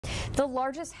The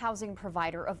largest housing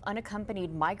provider of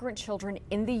unaccompanied migrant children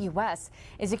in the U.S.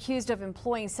 is accused of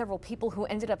employing several people who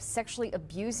ended up sexually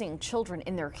abusing children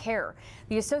in their care.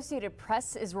 The Associated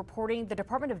Press is reporting the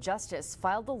Department of Justice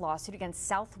filed the lawsuit against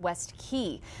Southwest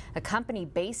Key, a company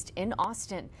based in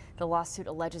Austin. The lawsuit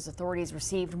alleges authorities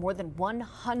received more than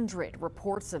 100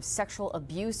 reports of sexual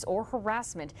abuse or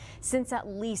harassment since at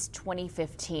least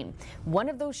 2015. One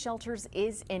of those shelters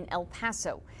is in El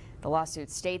Paso. The lawsuit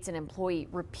states an employee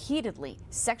repeatedly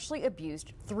sexually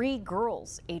abused 3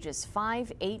 girls ages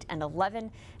 5, 8, and 11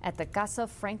 at the Casa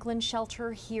Franklin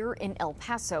shelter here in El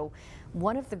Paso.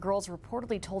 One of the girls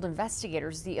reportedly told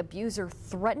investigators the abuser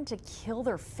threatened to kill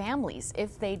their families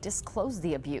if they disclosed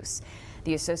the abuse.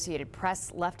 The Associated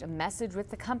Press left a message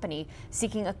with the company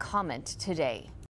seeking a comment today.